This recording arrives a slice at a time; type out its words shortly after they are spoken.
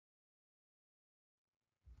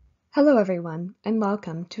Hello everyone, and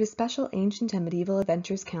welcome to a special Ancient and Medieval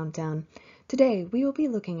Adventures countdown. Today we will be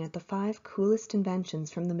looking at the 5 coolest inventions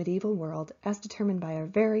from the medieval world as determined by our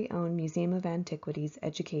very own Museum of Antiquities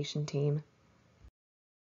education team.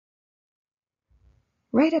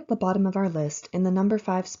 Right at the bottom of our list, in the number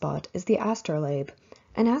 5 spot, is the astrolabe.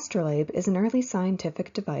 An astrolabe is an early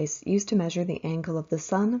scientific device used to measure the angle of the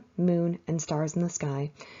sun, moon, and stars in the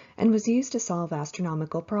sky, and was used to solve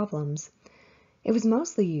astronomical problems. It was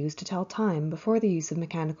mostly used to tell time before the use of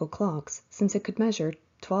mechanical clocks, since it could measure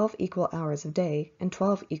 12 equal hours of day and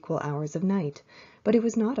 12 equal hours of night, but it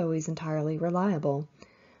was not always entirely reliable.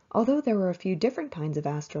 Although there were a few different kinds of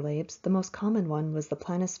astrolabes, the most common one was the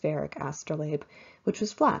planispheric astrolabe, which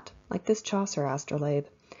was flat, like this Chaucer astrolabe.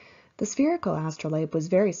 The spherical astrolabe was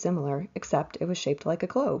very similar, except it was shaped like a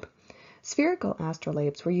globe. Spherical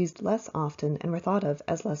astrolabes were used less often and were thought of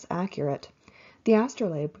as less accurate. The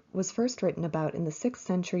astrolabe was first written about in the 6th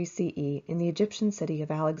century CE in the Egyptian city of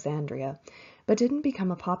Alexandria, but didn't become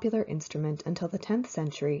a popular instrument until the 10th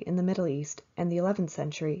century in the Middle East and the 11th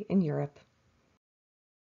century in Europe.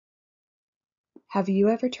 Have you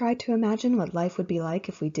ever tried to imagine what life would be like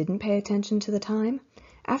if we didn't pay attention to the time?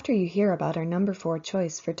 After you hear about our number 4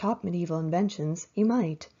 choice for top medieval inventions, you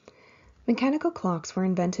might. Mechanical clocks were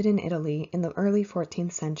invented in Italy in the early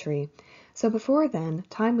 14th century, so before then,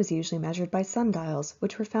 time was usually measured by sundials,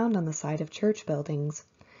 which were found on the side of church buildings.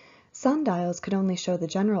 Sundials could only show the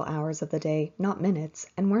general hours of the day, not minutes,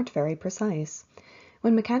 and weren't very precise.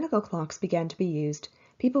 When mechanical clocks began to be used,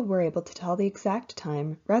 people were able to tell the exact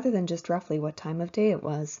time rather than just roughly what time of day it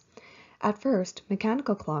was. At first,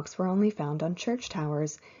 mechanical clocks were only found on church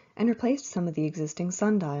towers and replaced some of the existing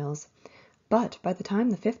sundials. But by the time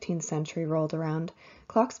the 15th century rolled around,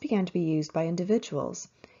 clocks began to be used by individuals.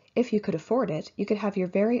 If you could afford it, you could have your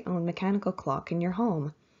very own mechanical clock in your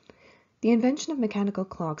home. The invention of mechanical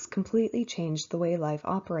clocks completely changed the way life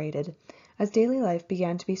operated, as daily life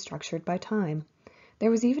began to be structured by time.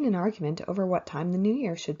 There was even an argument over what time the new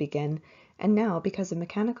year should begin, and now, because of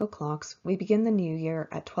mechanical clocks, we begin the new year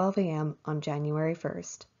at 12 a.m. on January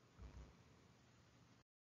 1st.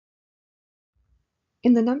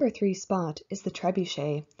 In the number 3 spot is the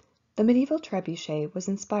trebuchet. The medieval trebuchet was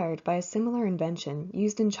inspired by a similar invention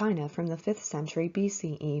used in China from the 5th century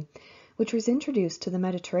BCE, which was introduced to the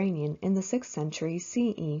Mediterranean in the 6th century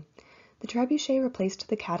CE. The trebuchet replaced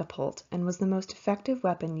the catapult and was the most effective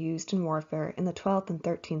weapon used in warfare in the 12th and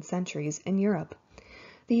 13th centuries in Europe.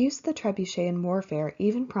 The use of the trebuchet in warfare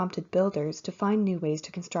even prompted builders to find new ways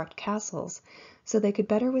to construct castles, so they could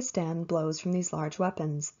better withstand blows from these large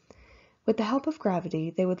weapons. With the help of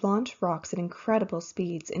gravity, they would launch rocks at incredible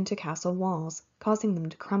speeds into castle walls, causing them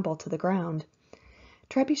to crumble to the ground.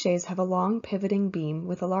 Trebuchets have a long pivoting beam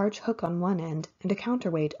with a large hook on one end and a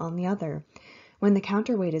counterweight on the other. When the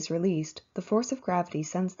counterweight is released, the force of gravity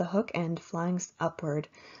sends the hook end flying upward,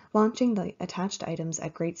 launching the attached items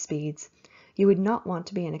at great speeds. You would not want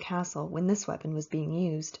to be in a castle when this weapon was being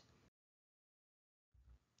used.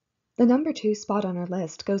 The number 2 spot on our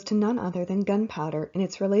list goes to none other than gunpowder and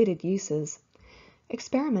its related uses.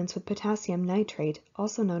 Experiments with potassium nitrate,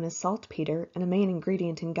 also known as saltpeter and a main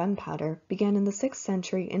ingredient in gunpowder, began in the 6th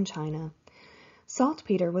century in China.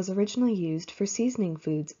 Saltpeter was originally used for seasoning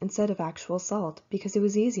foods instead of actual salt because it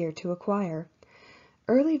was easier to acquire.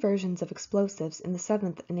 Early versions of explosives in the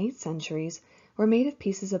 7th and 8th centuries were made of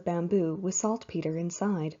pieces of bamboo with saltpeter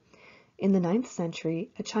inside. In the 9th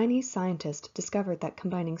century, a Chinese scientist discovered that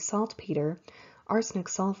combining saltpeter, arsenic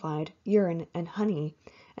sulfide, urine, and honey,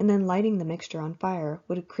 and then lighting the mixture on fire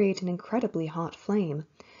would create an incredibly hot flame.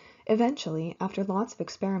 Eventually, after lots of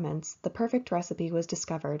experiments, the perfect recipe was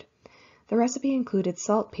discovered. The recipe included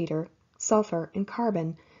saltpeter, sulfur, and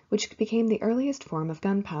carbon, which became the earliest form of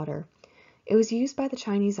gunpowder. It was used by the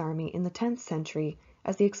Chinese army in the 10th century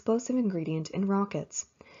as the explosive ingredient in rockets.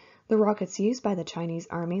 The rockets used by the Chinese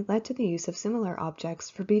army led to the use of similar objects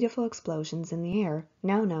for beautiful explosions in the air,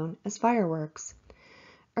 now known as fireworks.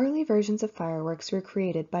 Early versions of fireworks were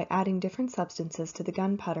created by adding different substances to the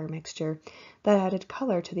gunpowder mixture that added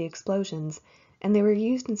color to the explosions, and they were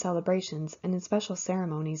used in celebrations and in special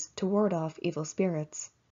ceremonies to ward off evil spirits.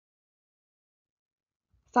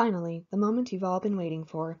 Finally, the moment you've all been waiting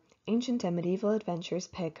for, Ancient and Medieval Adventures'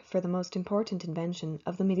 pick for the most important invention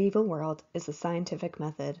of the medieval world is the scientific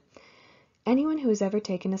method. Anyone who has ever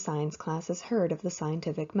taken a science class has heard of the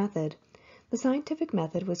scientific method. The scientific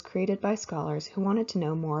method was created by scholars who wanted to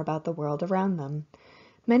know more about the world around them.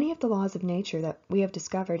 Many of the laws of nature that we have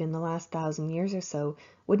discovered in the last 1,000 years or so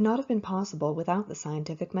would not have been possible without the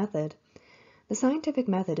scientific method. The scientific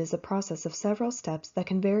method is a process of several steps that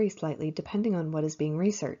can vary slightly depending on what is being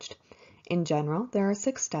researched. In general, there are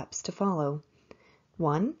 6 steps to follow.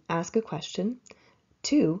 1. Ask a question.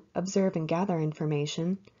 2. Observe and gather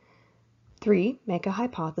information. 3. Make a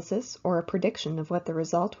hypothesis or a prediction of what the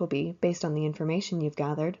result will be based on the information you've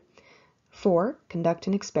gathered. 4. Conduct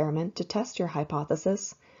an experiment to test your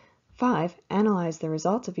hypothesis. 5. Analyze the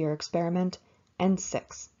results of your experiment. And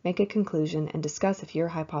 6. Make a conclusion and discuss if your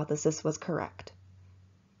hypothesis was correct.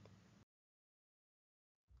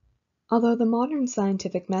 Although the modern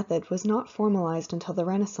scientific method was not formalized until the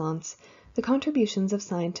Renaissance, the contributions of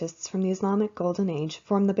scientists from the Islamic Golden Age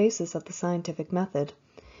form the basis of the scientific method.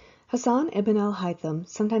 Hassan ibn al-Haytham,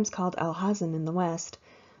 sometimes called al-Hazan in the West,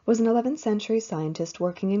 was an 11th century scientist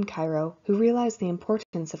working in Cairo who realized the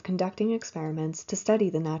importance of conducting experiments to study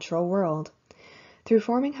the natural world. Through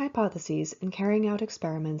forming hypotheses and carrying out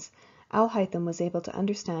experiments, al-Haytham was able to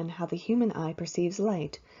understand how the human eye perceives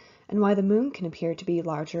light, and why the moon can appear to be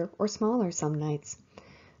larger or smaller some nights.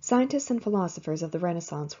 Scientists and philosophers of the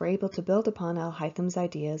Renaissance were able to build upon al-Haytham's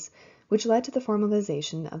ideas, which led to the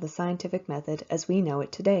formalization of the scientific method as we know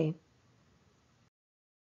it today.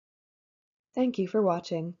 Thank you for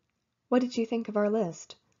watching. What did you think of our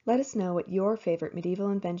list? Let us know what your favorite medieval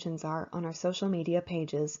inventions are on our social media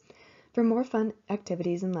pages. For more fun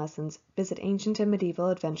activities and lessons, visit Ancient and Medieval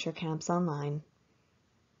Adventure Camps online.